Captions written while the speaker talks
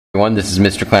Everyone, this is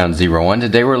Mr. Clown 01.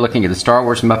 Today we're looking at the Star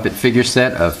Wars Muppet figure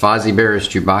set of Fozzie Bear as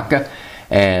Chewbacca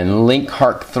and Link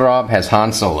Hogthrog as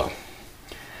Han Solo.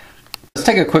 Let's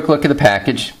take a quick look at the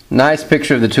package. Nice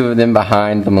picture of the two of them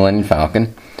behind the Millennium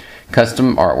Falcon.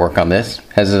 Custom artwork on this.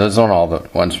 Has it on all the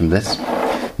ones from this.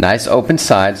 Nice open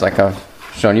sides like I've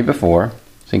shown you before,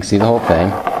 so you can see the whole thing.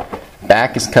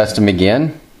 Back is custom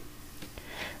again.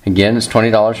 Again, it's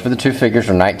 $20 for the two figures,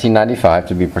 or $19.95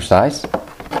 to be precise.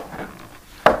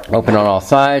 Open on all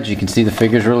sides. You can see the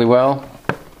figures really well.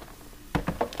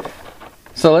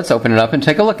 So let's open it up and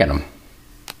take a look at them.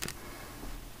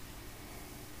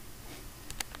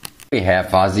 We have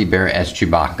Fozzie Bear as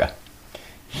Chewbacca.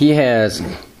 He has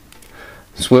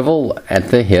swivel at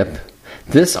the hip.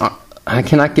 This, I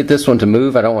cannot get this one to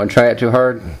move. I don't want to try it too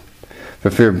hard for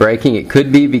fear of breaking. It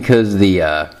could be because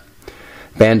the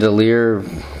bandolier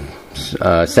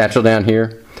satchel down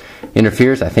here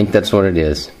interferes. I think that's what it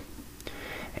is.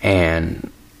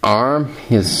 And arm,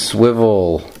 his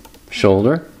swivel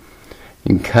shoulder,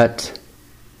 and cut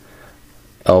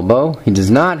elbow. He does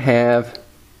not have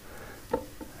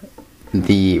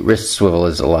the wrist swivel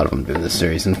as a lot of them do in this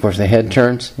series. And of course the head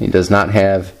turns. He does not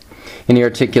have any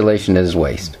articulation at his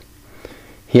waist.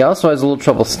 He also has a little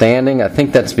trouble standing. I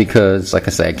think that's because, like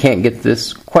I say, I can't get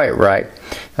this quite right.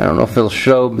 I don't know if it'll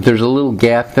show, but there's a little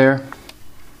gap there.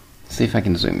 Let's see if I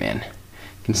can zoom in.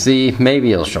 You can see,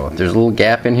 maybe it'll show up. There's a little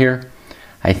gap in here.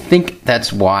 I think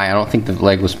that's why. I don't think the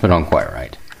leg was put on quite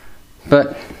right.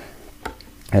 But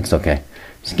that's okay.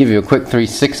 Just give you a quick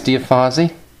 360 of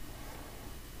Fozzie.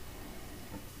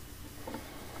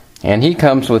 And he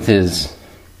comes with his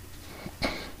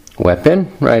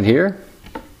weapon right here.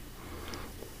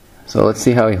 So let's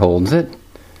see how he holds it.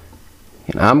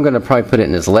 And I'm going to probably put it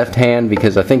in his left hand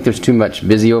because I think there's too much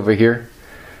busy over here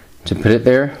to put it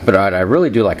there. But I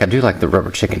really do like the rubber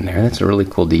chicken there. That's a really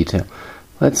cool detail.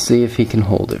 Let's see if he can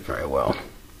hold it very well.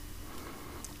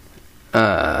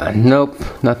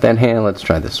 Nope, not that hand. Let's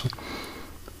try this one.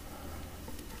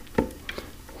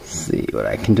 Let's see what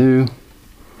I can do.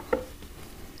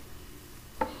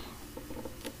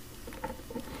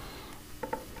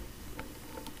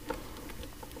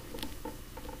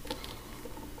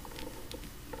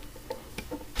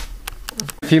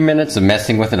 Few minutes of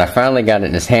messing with it. I finally got it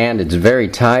in his hand. It's very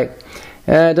tight.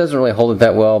 It doesn't really hold it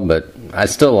that well, but I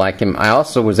still like him. I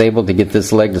also was able to get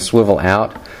this leg to swivel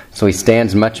out, so he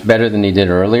stands much better than he did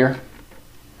earlier.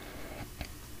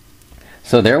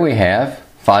 So there we have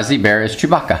Fozzie Bear as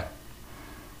Chewbacca.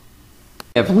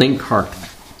 We have Link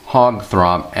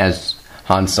Hogthrob as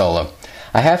Han Solo.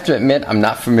 I have to admit I'm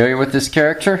not familiar with this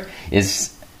character.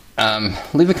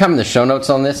 Leave a comment in the show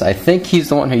notes on this. I think he's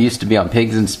the one who used to be on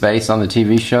Pigs in Space on the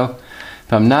TV show,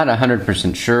 but I'm not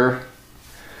 100% sure.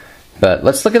 But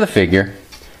let's look at the figure.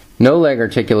 No leg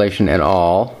articulation at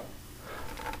all.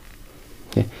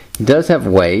 Okay. He does have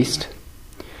waist.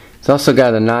 It's also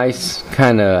got a nice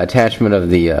kind of attachment of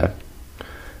the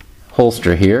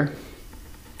holster here.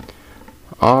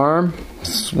 Arm,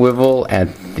 swivel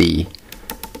at the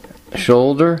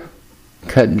shoulder,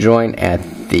 cut joint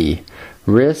at the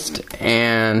wrist,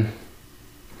 and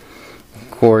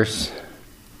of course,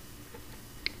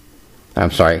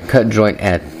 cut joint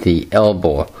at the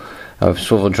elbow, of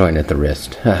swivel joint at the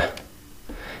wrist.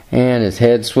 And his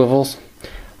head swivels.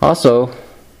 Also,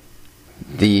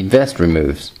 the vest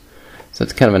removes. So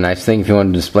it's kind of a nice thing if you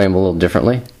want to display him a little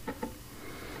differently.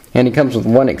 And he comes with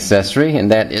one accessory, and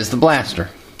that is the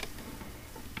blaster.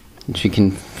 Which you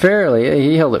can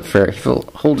he holds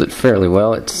it fairly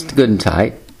well. It's good and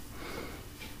tight.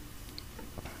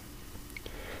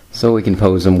 So we can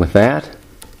pose him with that.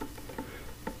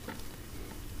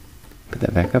 Put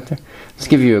that back up there. Let's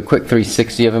give you a quick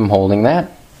 360 of him holding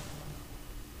that.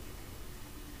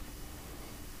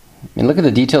 And look at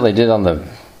the detail they did on the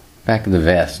back of the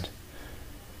vest.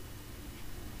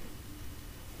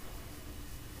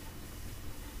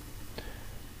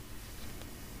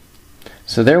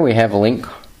 So there we have Link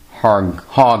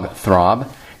Hogthrob,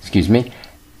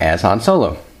 as Han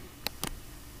Solo.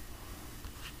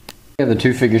 The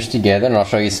two figures together, and I'll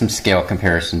show you some scale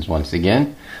comparisons once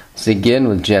again. Let's begin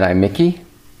with Jedi Mickey,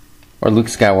 or Luke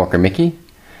Skywalker Mickey,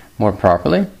 more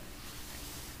properly.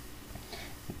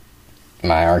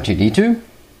 My R2-D2.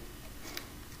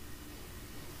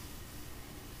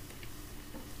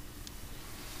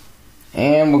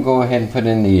 And we'll go ahead and put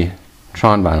in the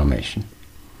Tron Vinylmation.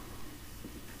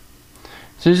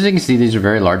 So as you can see, these are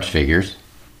very large figures,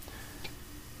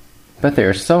 but they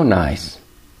are so nice.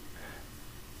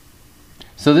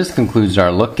 So this concludes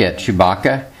our look at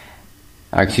Chewbacca.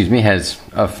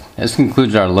 This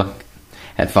concludes our look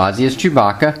at Fozzie as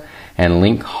Chewbacca and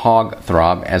Link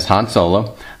Hogthrob as Han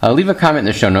Solo. Leave a comment in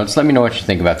the show notes. Let me know what you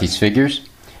think about these figures.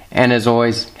 And as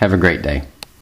always, have a great day.